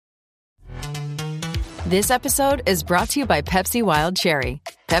This episode is brought to you by Pepsi Wild Cherry.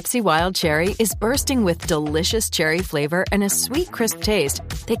 Pepsi Wild Cherry is bursting with delicious cherry flavor and a sweet, crisp taste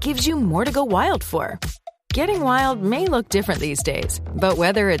that gives you more to go wild for. Getting wild may look different these days, but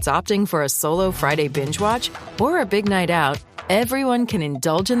whether it's opting for a solo Friday binge watch or a big night out, everyone can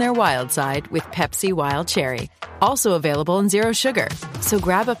indulge in their wild side with Pepsi Wild Cherry. Also available in Zero Sugar. So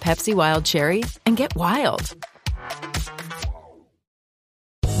grab a Pepsi Wild Cherry and get wild.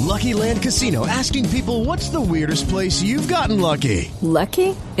 Lucky Land Casino, asking people, what's the weirdest place you've gotten lucky?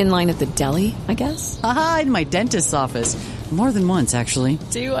 Lucky? In line at the deli, I guess? Aha, in my dentist's office. More than once, actually.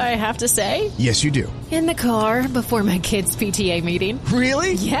 Do I have to say? Yes, you do. In the car before my kids' PTA meeting.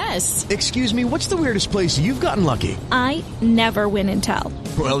 Really? Yes. Excuse me, what's the weirdest place you've gotten lucky? I never win and tell.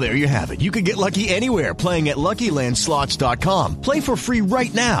 Well, there you have it. You can get lucky anywhere, playing at LuckyLandSlots.com. Play for free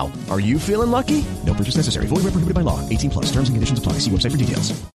right now. Are you feeling lucky? No purchase necessary. Void where prohibited by law. 18+. Terms and conditions apply. See website for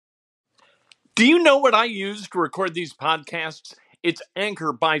details. Do you know what I use to record these podcasts? It's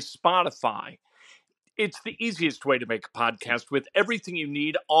Anchor by Spotify. It's the easiest way to make a podcast with everything you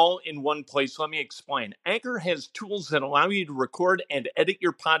need all in one place. Let me explain. Anchor has tools that allow you to record and edit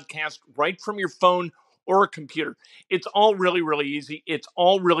your podcast right from your phone or a computer. It's all really, really easy. It's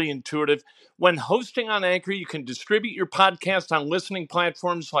all really intuitive. When hosting on Anchor, you can distribute your podcast on listening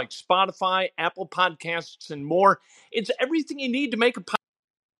platforms like Spotify, Apple Podcasts, and more. It's everything you need to make a podcast.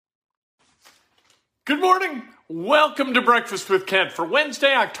 Good morning. Welcome to Breakfast with Kent for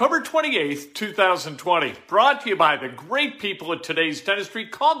Wednesday, October 28th, 2020. Brought to you by the great people at Today's Dentistry.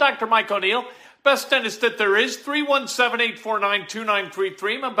 Call Dr. Mike O'Neill, best dentist that there is,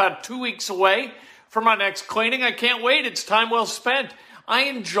 317-849-2933. I'm about 2 weeks away from my next cleaning. I can't wait. It's time well spent. I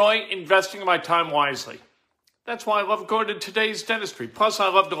enjoy investing my time wisely. That's why I love going to Today's Dentistry. Plus, I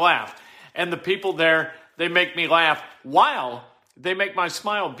love to laugh. And the people there, they make me laugh while they make my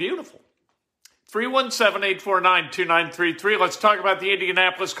smile beautiful. 317-849-2933. Let's talk about the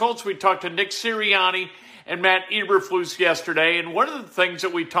Indianapolis Colts. We talked to Nick Sirianni and Matt Eberflus yesterday, and one of the things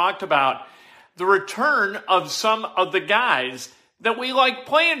that we talked about, the return of some of the guys that we like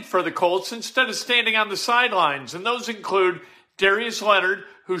playing for the Colts instead of standing on the sidelines, and those include Darius Leonard,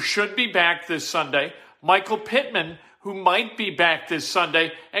 who should be back this Sunday, Michael Pittman, who might be back this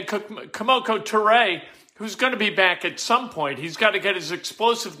Sunday, and Kemoko Turay, who's going to be back at some point. He's got to get his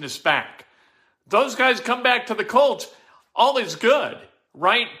explosiveness back. Those guys come back to the Colts, all is good,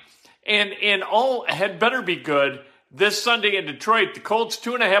 right? And all had better be good this Sunday in Detroit. The Colts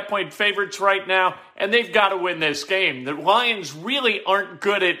 2.5-point favorites right now, and they've got to win this game. The Lions really aren't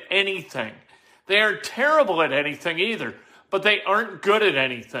good at anything. They aren't terrible at anything either, but they aren't good at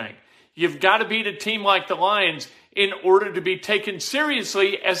anything. You've got to beat a team like the Lions in order to be taken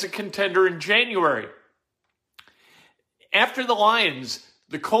seriously as a contender in January. After the Lions,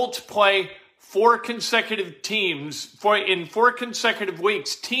 the Colts play four consecutive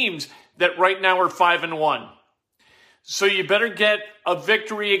weeks, teams that right now are 5-1. So you better get a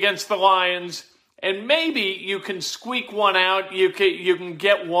victory against the Lions, and maybe you can squeak one out. You can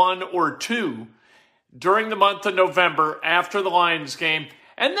get one or two during the month of November after the Lions game,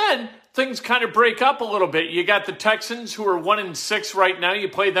 and then things kind of break up a little bit. You got the Texans, who are 1-6 right now. You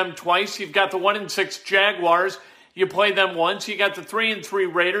play them twice. You've got the 1-6 Jaguars. You play them once. You got the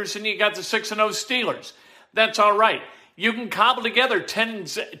 3-3 Raiders, and you got the 6-0 Steelers. That's all right. You can cobble together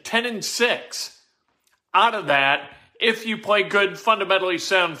 10-6 out of that if you play good, fundamentally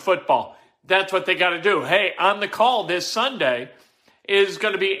sound football. That's what they got to do. Hey, on the call this Sunday is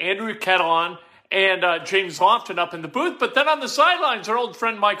going to be Andrew Catalon and James Lofton up in the booth. But then on the sidelines, our old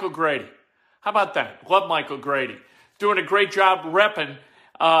friend Michael Grady. How about that? Love Michael Grady. Doing a great job repping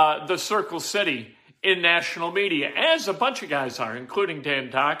the Circle City in national media, as a bunch of guys are, including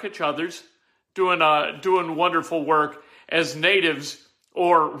Dan Dakich, others, doing wonderful work as natives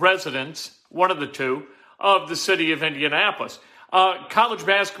or residents, one of the two, of the city of Indianapolis. College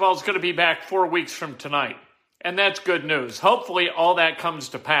basketball is going to be back 4 weeks from tonight, and that's good news. Hopefully all that comes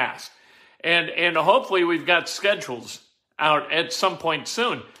to pass, and hopefully we've got schedules out at some point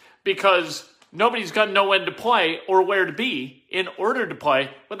soon, because nobody's going to know when to play or where to be in order to play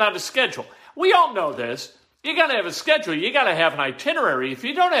without a schedule. We all know this. You got to have a schedule. You got to have an itinerary. If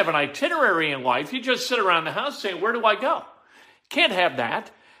you don't have an itinerary in life, you just sit around the house saying, where do I go? Can't have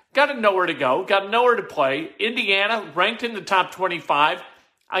that. Got to know where to go. Got to know where to play. Indiana ranked in the top 25.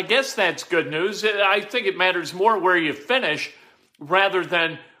 I guess that's good news. I think it matters more where you finish rather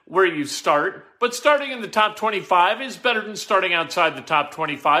than where you start. But starting in the top 25 is better than starting outside the top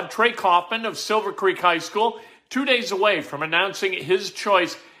 25. Trey Kaufman of Silver Creek High School, 2 days away from announcing his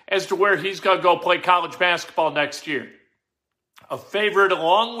choice as to where he's going to go play college basketball next year. a favorite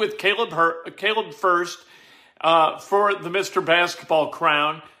along with Caleb Furst for the Mr. Basketball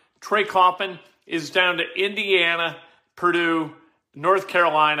crown. Trey Kaufman is down to Indiana, Purdue, North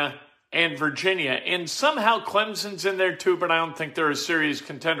Carolina, and Virginia. And somehow Clemson's in there too, but I don't think they're a serious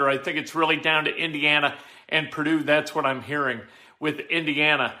contender. I think it's really down to Indiana and Purdue. That's what I'm hearing, with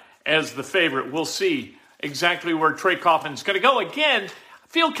Indiana as the favorite. We'll see exactly where Trey Kaufman's going to go. Again, I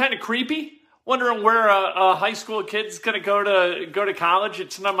feel kind of creepy, wondering where a high school kid's going to go to college.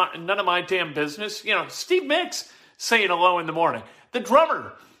 It's none of my damn business. You know, Steve Mix saying hello in the morning. The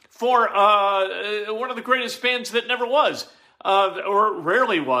drummer for one of the greatest bands that never was, or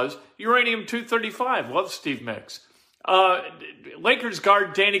rarely was, Uranium 235. Love Steve Mix. Lakers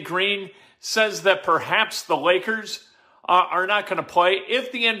guard Danny Green says that perhaps the Lakers are not going to play.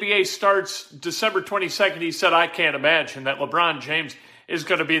 If the NBA starts December 22nd, he said, I can't imagine that LeBron James is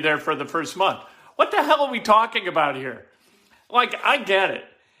going to be there for the first month. What the hell are we talking about here? Like, I get it.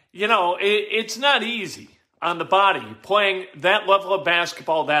 You know, it's not easy on the body playing that level of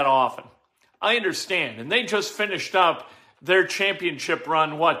basketball that often. I understand. And they just finished up their championship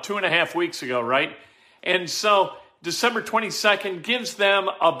run, 2.5 weeks ago, right? And so December 22nd gives them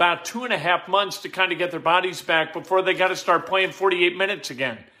about 2.5 months to kind of get their bodies back before they got to start playing 48 minutes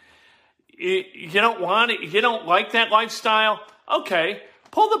again. You don't want it? You don't like that lifestyle? Okay,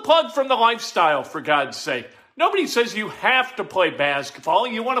 pull the plug from the lifestyle, for God's sake. Nobody says you have to play basketball.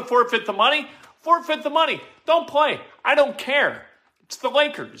 You want to forfeit the money? Forfeit the money. Don't play. I don't care. It's the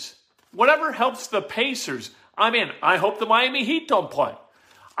Lakers. Whatever helps the Pacers, I'm in. I hope the Miami Heat don't play.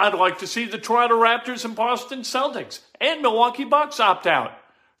 I'd like to see the Toronto Raptors and Boston Celtics and Milwaukee Bucks opt out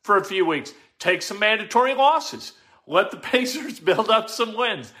for a few weeks. Take some mandatory losses. Let the Pacers build up some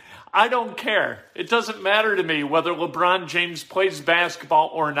wins. I don't care. It doesn't matter to me whether LeBron James plays basketball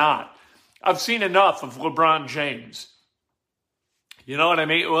or not. I've seen enough of LeBron James. You know what I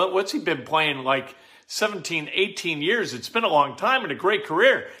mean? What's he been playing, like 17, 18 years? It's been a long time and a great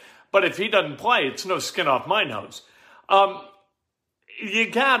career. But if he doesn't play, it's no skin off my nose. You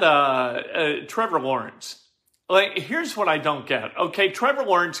got Trevor Lawrence. Like, here's what I don't get. Okay, Trevor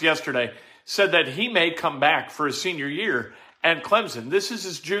Lawrence yesterday said that he may come back for his senior year at Clemson. This is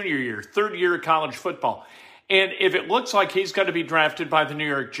his junior year, third year of college football. And if it looks like he's going to be drafted by the New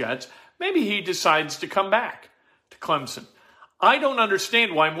York Jets, maybe he decides to come back to Clemson. I don't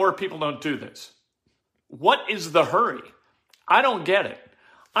understand why more people don't do this. What is the hurry? I don't get it.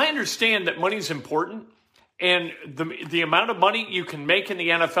 I understand that money's important, and the amount of money you can make in the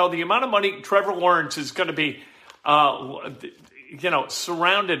NFL, the amount of money Trevor Lawrence is going to be,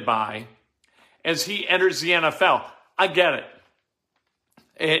 surrounded by as he enters the NFL. I get it.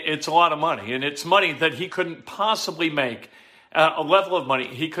 It's a lot of money, and it's money that he couldn't possibly make, a level of money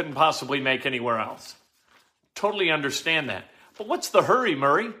he couldn't possibly make anywhere else. Totally understand that. But what's the hurry,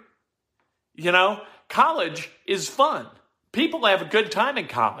 Murray? You know, college is fun. People have a good time in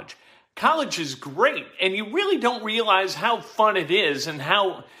college. College is great, and you really don't realize how fun it is and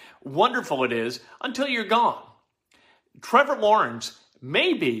how wonderful it is until you're gone. Trevor Lawrence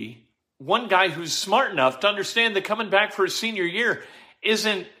may be one guy who's smart enough to understand that coming back for his senior year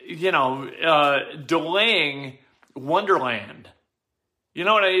isn't, delaying Wonderland. You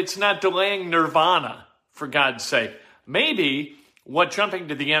know what? It's not delaying Nirvana, for God's sake. Maybe what jumping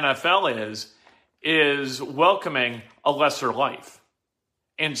to the NFL is welcoming a lesser life.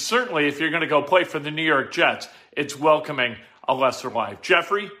 And certainly if you're going to go play for the New York Jets, it's welcoming a lesser life.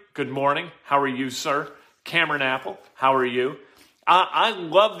 Jeffrey, good morning. How are you, sir? Cameron Apple, how are you? I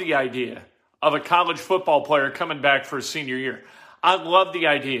love the idea of a college football player coming back for his senior year. I love the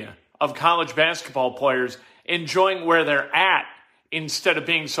idea of college basketball players enjoying where they're at instead of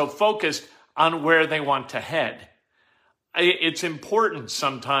being so focused on where they want to head. It's important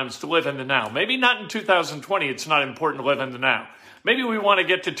sometimes to live in the now. Maybe not in 2020, it's not important to live in the now. Maybe we want to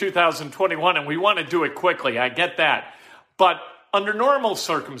get to 2021 and we want to do it quickly. I get that. But under normal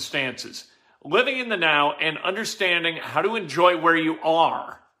circumstances, living in the now and understanding how to enjoy where you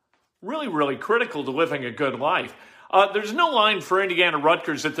are, really, really critical to living a good life. There's no line for Indiana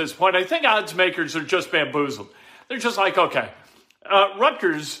Rutgers at this point. I think odds makers are just bamboozled. They're just like, okay,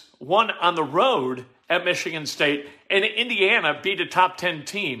 Rutgers won on the road at Michigan State, and Indiana beat a top 10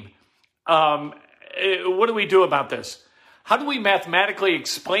 team. What do we do about this? How do we mathematically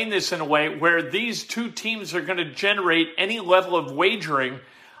explain this in a way where these two teams are going to generate any level of wagering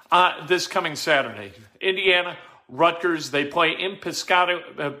this coming Saturday? Indiana, Rutgers, they play in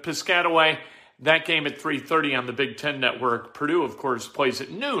Piscataway. That game at 3:30 on the Big Ten Network. Purdue, of course, plays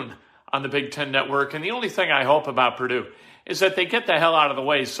at noon on the Big Ten Network. And the only thing I hope about Purdue is that they get the hell out of the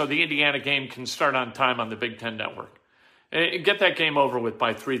way so the Indiana game can start on time on the Big Ten Network. Get that game over with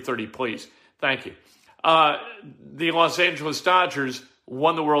by 3:30, please. Thank you. The Los Angeles Dodgers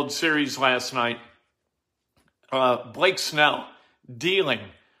won the World Series last night. Blake Snell dealing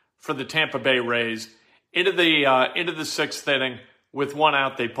for the Tampa Bay Rays into the sixth inning with one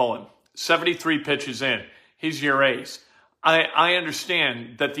out. They pull him 73 pitches in. He's your ace. I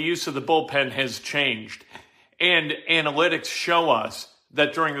understand that the use of the bullpen has changed, and analytics show us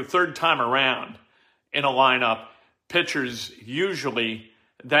that during the third time around in a lineup, pitchers usually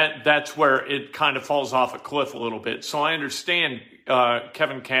that's where it kind of falls off a cliff a little bit. So I understand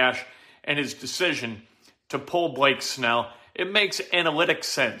Kevin Cash and his decision to pull Blake Snell. It makes analytic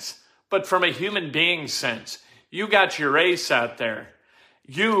sense. But from a human being sense, you got your ace out there.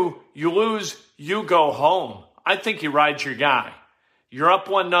 You lose, you go home. I think you ride your guy. You're up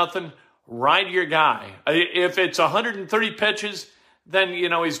 1-0, ride your guy. If it's 130 pitches, then,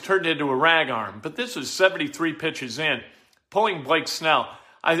 he's turned into a rag arm. But this was 73 pitches in. Pulling Blake Snell,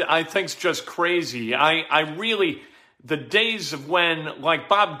 I think's just crazy. I really, the days of when, like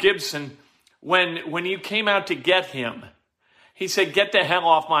Bob Gibson, when you came out to get him, he said, "Get the hell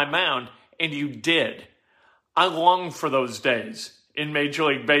off my mound," and you did. I long for those days in Major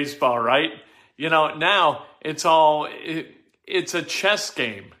League Baseball, right? Now it's a chess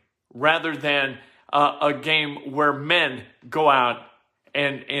game rather than a game where men go out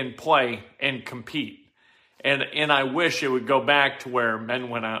and play and compete. And I wish it would go back to where men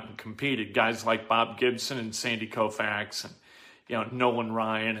went out and competed. Guys like Bob Gibson and Sandy Koufax and Nolan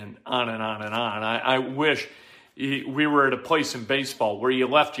Ryan and on and on and on. I wish we were at a place in baseball where you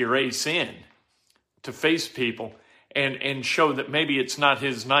left your ace in to face people and show that maybe it's not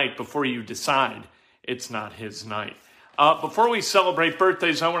his night before you decide it's not his night. Before we celebrate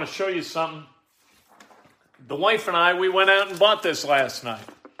birthdays, I want to show you something. The wife and I, we went out and bought this last night.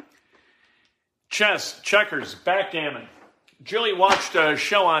 Chess, checkers, backgammon. Julie watched a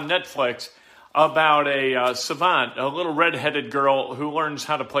show on Netflix about a savant, a little redheaded girl who learns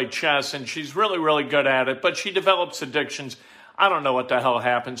how to play chess, and she's really, really good at it, but she develops addictions. I don't know what the hell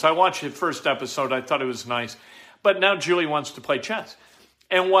happens. I watched the first episode. I thought it was nice. But now Julie wants to play chess.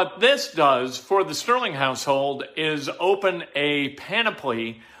 And what this does for the Sterling household is open a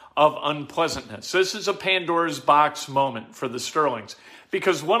panoply of unpleasantness. This is a Pandora's box moment for the Sterlings.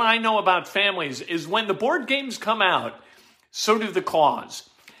 Because what I know about families is when the board games come out, so do the claws.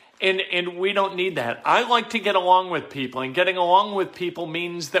 And we don't need that. I like to get along with people, and getting along with people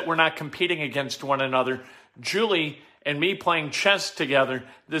means that we're not competing against one another. Julie and me playing chess together,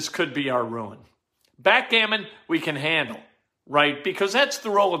 this could be our ruin. Backgammon, we can handle, right? Because that's the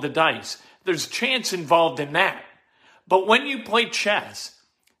roll of the dice. There's chance involved in that. But when you play chess,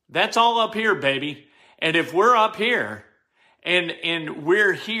 that's all up here, baby. And if we're up here and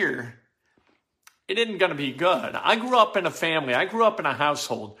we're here, it isn't going to be good. I grew up in a family. I grew up in a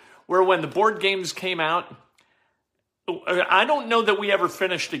household where when the board games came out, I don't know that we ever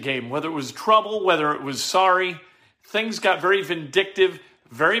finished a game, whether it was trouble, whether it was sorry. Things got very vindictive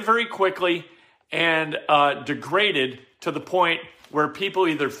very, very quickly and degraded to the point where people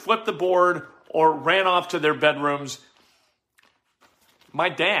either flipped the board or ran off to their bedrooms. My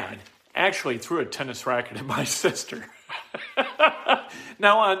dad actually threw a tennis racket at my sister.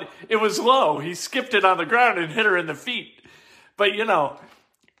 Now, it was low. He skipped it on the ground and hit her in the feet. But,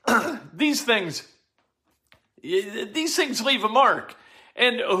 these things leave a mark.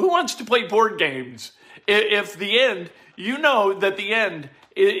 And who wants to play board games if the end, that the end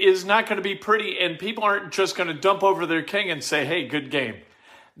is not going to be pretty and people aren't just going to dump over their king and say, "Hey, good game."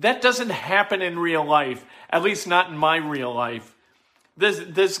 That doesn't happen in real life, at least not in my real life.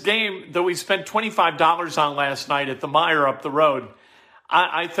 This game that we spent $25 on last night at the Meijer up the road,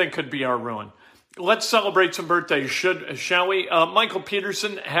 I think could be our ruin. Let's celebrate some birthdays, shall we? Michael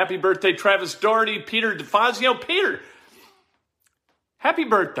Peterson, happy birthday. Travis Doherty, Peter DeFazio. Peter, happy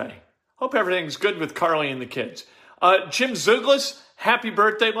birthday. Hope everything's good with Carly and the kids. Jim Zouglas, happy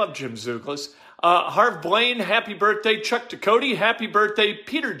birthday. Love Jim Zouglas. Harv Blaine, happy birthday. Chuck Ducote, happy birthday.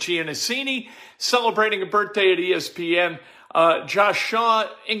 Peter Giannassini, celebrating a birthday at ESPN. Josh Shaw,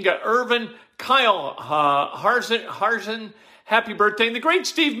 Inga Irvin, Kyle Harzen, happy birthday. And the great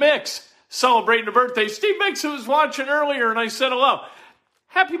Steve Mix, celebrating a birthday. Steve Mix, who was watching earlier, and I said hello.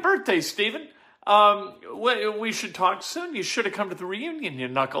 Happy birthday, Steven. We should talk soon. You should have come to the reunion, you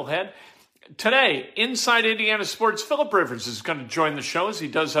knucklehead. Today, Inside Indiana Sports, Philip Rivers is going to join the show as he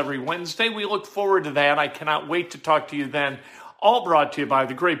does every Wednesday. We look forward to that. I cannot wait to talk to you then. All brought to you by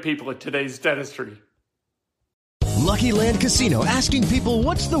the great people at Today's Dentistry. Lucky Land Casino, asking people,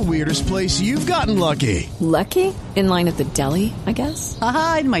 what's the weirdest place you've gotten lucky? Lucky? In line at the deli, I guess?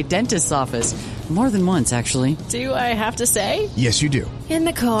 Aha, in my dentist's office. More than once, actually. Do I have to say? Yes, you do. In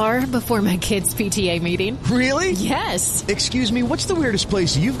the car before my kids' PTA meeting. Really? Yes. Excuse me, what's the weirdest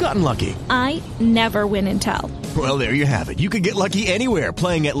place you've gotten lucky? I never win and tell. Well, there you have it. You can get lucky anywhere,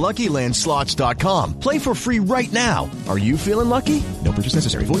 playing at LuckyLandSlots.com. Play for free right now. Are you feeling lucky? No purchase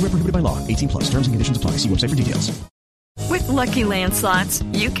necessary. Void where prohibited by law. 18 plus. Terms and conditions apply. See website for details. With Lucky Land Slots,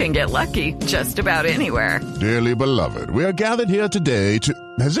 you can get lucky just about anywhere. Dearly beloved, we are gathered here today to...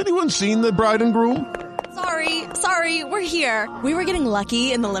 Has anyone seen the bride and groom? Sorry, we're here. We were getting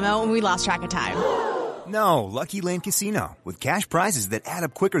lucky in the limo and we lost track of time. No, Lucky Land Casino, with cash prizes that add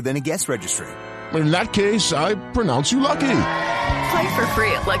up quicker than a guest registry. In that case, I pronounce you lucky. Play for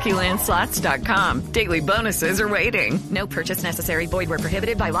free at LuckyLandSlots.com. Daily bonuses are waiting. No purchase necessary. Void where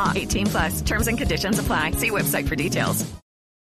prohibited by law. 18 plus. Terms and conditions apply. See website for details.